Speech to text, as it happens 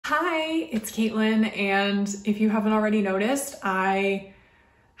Hi, it's Caitlin, and if you haven't already noticed, I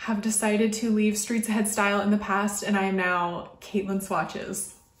have decided to leave Streets Ahead Style in the past, and I am now Caitlin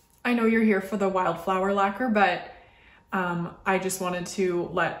Swatches. I know you're here for the Wildflower Lacquer, but I just wanted to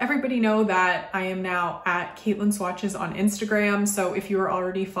let everybody know that I am now at Caitlin Swatches on Instagram. So if you are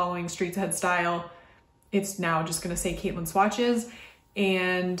already following Streets Ahead Style, it's now just gonna say Caitlin Swatches.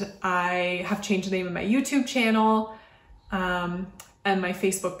 And I have changed the name of my YouTube channel and my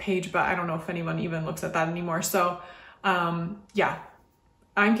Facebook page, but I don't know if anyone even looks at that anymore. So yeah,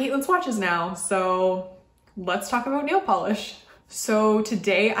 I'm Caitlin Swatches now. So let's talk about nail polish. So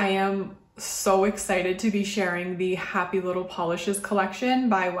today I am so excited to be sharing the Happy Little Polishes collection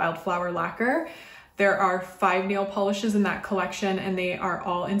by Wildflower Lacquer. There are 5 nail polishes in that collection, and they are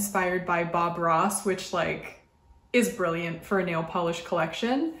all inspired by Bob Ross, which is brilliant for a nail polish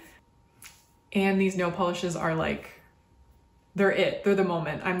collection. And these nail polishes are they're the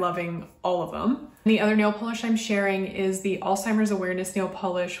moment. I'm loving all of them. The other nail polish I'm sharing is the Alzheimer's awareness nail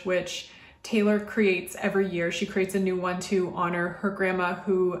polish, which Taylor creates every year. She creates a new one to honor her grandma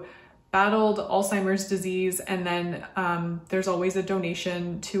who battled Alzheimer's disease, and then there's always a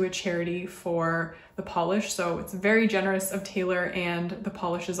donation to a charity for the polish. So it's very generous of Taylor, and the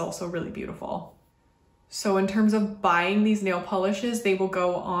polish is also really beautiful. So in terms of buying these nail polishes, they will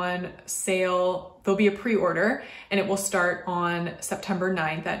go on sale. There'll be a pre-order, and it will start on September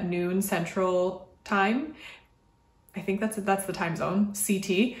 9th at noon Central Time. I think that's the time zone,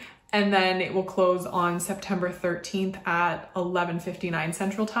 CT. And then it will close on September 13th at 11:59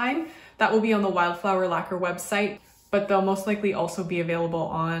 Central Time. That will be on the Wildflower Lacquer website, but they'll most likely also be available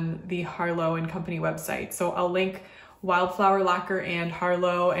on the Harlow & Company website. So I'll link Wildflower Lacquer and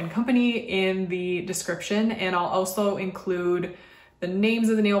Harlow & Company in the description, and I'll also include the names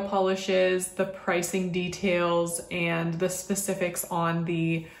of the nail polishes, the pricing details, and the specifics on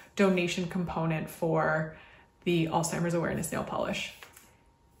the donation component for the Alzheimer's awareness nail polish.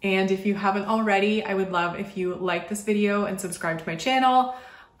 And if you haven't already, I would love if you like this video and subscribe to my channel.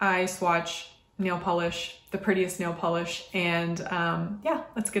 I swatch nail polish, the prettiest nail polish, and yeah,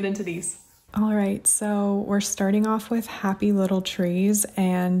 let's get into these. All right, so we're starting off with Happy Little Trees,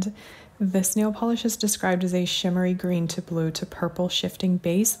 and this nail polish is described as a shimmery green to blue to purple shifting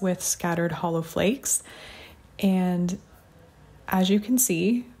base with scattered hollow flakes. And as you can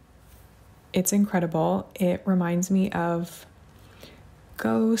see, it's incredible. It reminds me of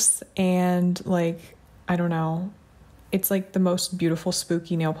ghosts and I don't know, it's the most beautiful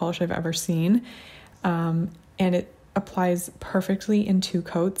spooky nail polish I've ever seen. And it applies perfectly in 2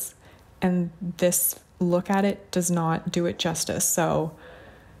 coats. And this look at it does not do it justice. So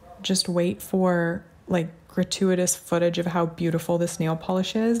just wait for gratuitous footage of how beautiful this nail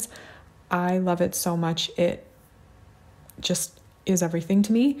polish is. I love it so much. It just is everything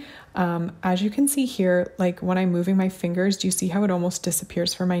to me. As you can see here, when I'm moving my fingers, do you see how it almost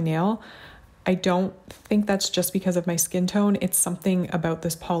disappears from my nail? I don't think that's just because of my skin tone. It's something about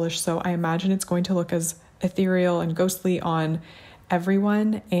this polish. So I imagine it's going to look as ethereal and ghostly on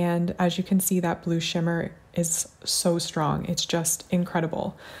everyone. And as you can see, that blue shimmer is so strong. It's just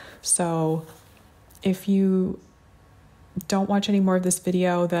incredible. So if you don't watch any more of this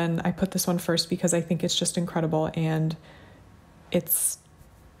video, then I put this one first because I think it's just incredible. And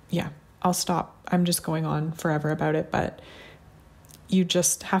yeah, I'll stop. I'm just going on forever about it, but you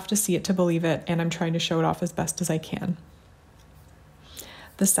just have to see it to believe it. And I'm trying to show it off as best as I can.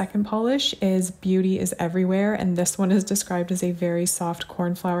 The second polish is Beauty is Everywhere, and this one is described as a very soft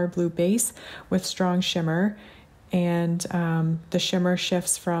cornflower blue base with strong shimmer, and the shimmer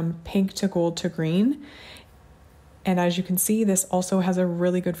shifts from pink to gold to green. And as you can see, this also has a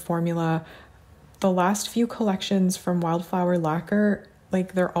really good formula. The last few collections from Wildflower Lacquer,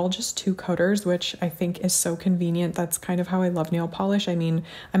 they're all just 2 coaters, which I think is so convenient. That's kind of how I love nail polish. I mean,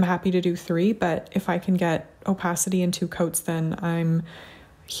 I'm happy to do 3, but if I can get opacity in 2 coats, then I'm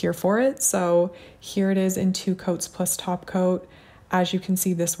here for it. So here it is in 2 coats plus top coat. As you can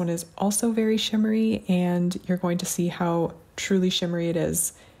see, this one is also very shimmery, and you're going to see how truly shimmery it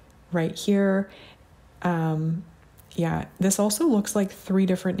is right here. Yeah, this also looks like 3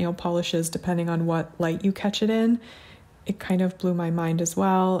 different nail polishes depending on what light you catch it in. It kind of blew my mind as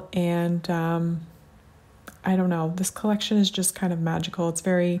well. And I don't know, this collection is just kind of magical. It's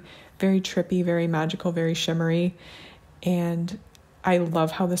very, very trippy, very magical, very shimmery. And I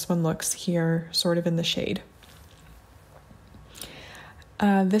love how this one looks here, sort of in the shade.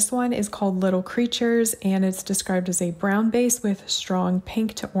 This one is called Little Creatures, and it's described as a brown base with strong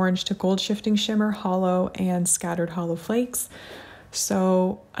pink to orange to gold shifting shimmer, hollow, and scattered hollow flakes.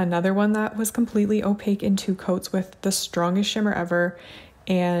 So another one that was completely opaque in 2 coats with the strongest shimmer ever.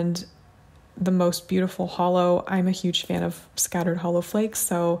 and the most beautiful hollow. I'm a huge fan of scattered hollow flakes,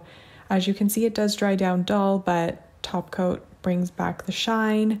 so as you can see, it does dry down dull, but top coat brings back the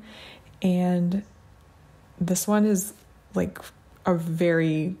shine. And this one is like a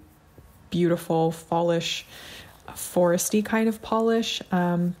very beautiful fallish, foresty kind of polish.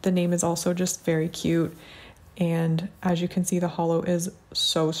 The name is also just very cute, and as you can see, the hollow is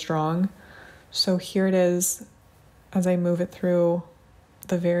so strong. So here it is as I move it through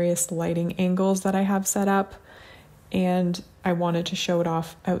the various lighting angles that I have set up, and I wanted to show it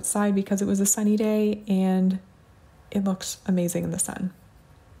off outside because it was a sunny day and it looks amazing in the sun.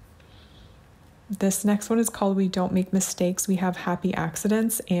 This next one is called We Don't Make Mistakes, We Have Happy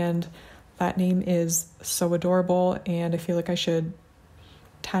Accidents, and that name is so adorable, and I feel like I should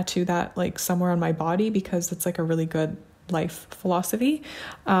tattoo that like somewhere on my body because it's like a really good life philosophy.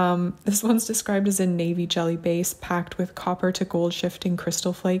 This one's described as a navy jelly base packed with copper to gold shifting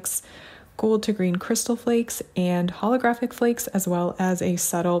crystal flakes, gold to green crystal flakes, and holographic flakes, as well as a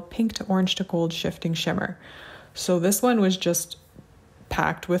subtle pink to orange to gold shifting shimmer. So this one was just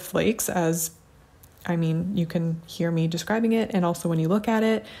packed with flakes, as I mean, you can hear me describing it, and also when you look at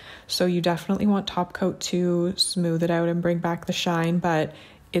it. So you definitely want top coat to smooth it out and bring back the shine, but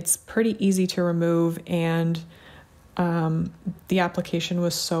it's pretty easy to remove, and the application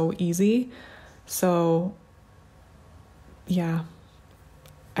was so easy. So yeah,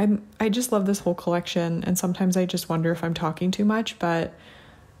 I just love this whole collection, and sometimes I just wonder if I'm talking too much, but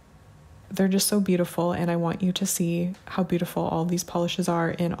they're just so beautiful, and I want you to see how beautiful all these polishes are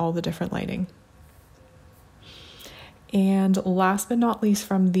in all the different lighting. And last but not least,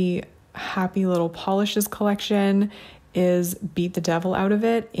 from the Happy Little Polishes collection is Beat the Devil Out of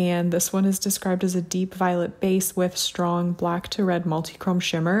It, and this one is described as a deep violet base with strong black to red multi-chrome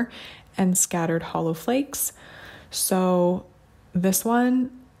shimmer and scattered hollow flakes. So this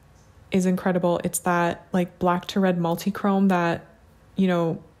one is incredible. It's that like black to red multi-chrome that, you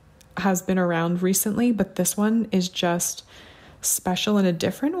know, has been around recently, but this one is just special in a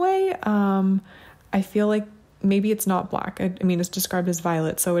different way. I feel like maybe it's not black. I mean, it's described as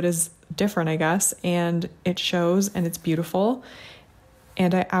violet, so it is different, I guess, and it shows, and it's beautiful.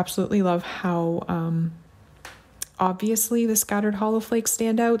 And I absolutely love how obviously the scattered hollow flakes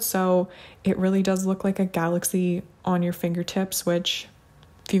stand out, so it really does look like a galaxy on your fingertips, which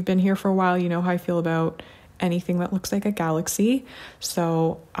if you've been here for a while, you know how I feel about anything that looks like a galaxy.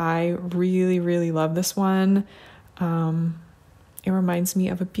 So I really, really love this one. It reminds me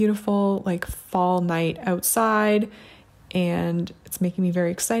of a beautiful like fall night outside, and it's making me very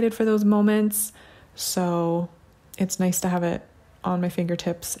excited for those moments. So it's nice to have it on my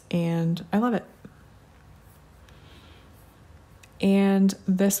fingertips, and I love it. And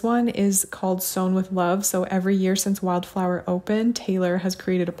this one is called Sewn with Love. So every year since Wildflower opened, Taylor has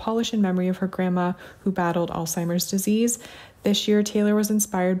created a polish in memory of her grandma who battled Alzheimer's disease. This year, Taylor was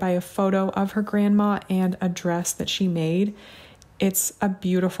inspired by a photo of her grandma and a dress that she made. It's a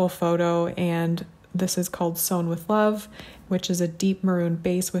beautiful photo, and this is called Sewn with Love, which is a deep maroon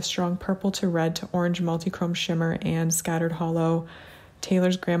base with strong purple to red to orange multi-chrome shimmer and scattered hollow.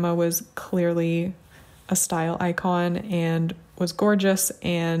 Taylor's grandma was clearly a style icon and was gorgeous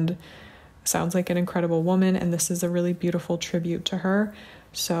and sounds like an incredible woman, and this is a really beautiful tribute to her.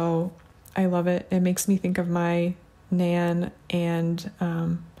 So I love it. It makes me think of my Nan, and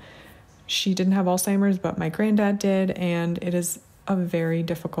she didn't have Alzheimer's, but my granddad did, and it is a very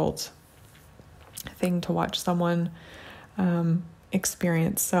difficult thing to watch someone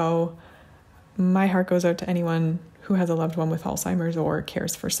experience. So my heart goes out to anyone who has a loved one with Alzheimer's or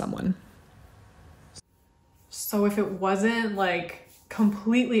cares for someone. So if it wasn't like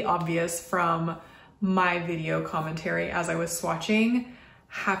completely obvious from my video commentary as I was swatching,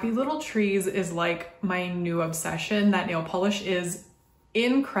 Happy Little Trees is like my new obsession. That nail polish is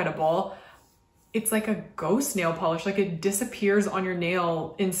incredible. It's like a ghost nail polish, like it disappears on your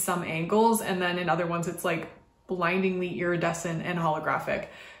nail in some angles, and then in other ones it's like blindingly iridescent and holographic.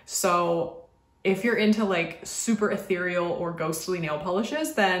 So if you're into like super ethereal or ghostly nail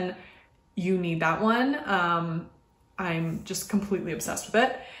polishes, then you need that one. I'm just completely obsessed with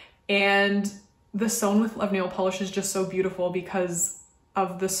it. And the Sewn with Love nail polish is just so beautiful because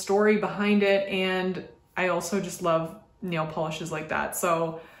of the story behind it, and I also just love nail polishes like that.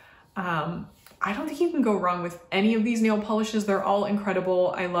 So I don't think you can go wrong with any of these nail polishes. They're all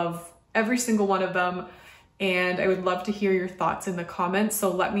incredible. I love every single one of them, and I would love to hear your thoughts in the comments.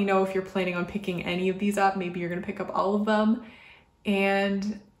 So let me know if you're planning on picking any of these up. Maybe you're gonna pick up all of them,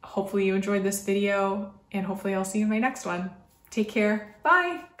 and hopefully you enjoyed this video, and hopefully I'll see you in my next one. Take care,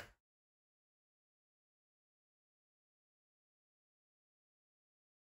 bye.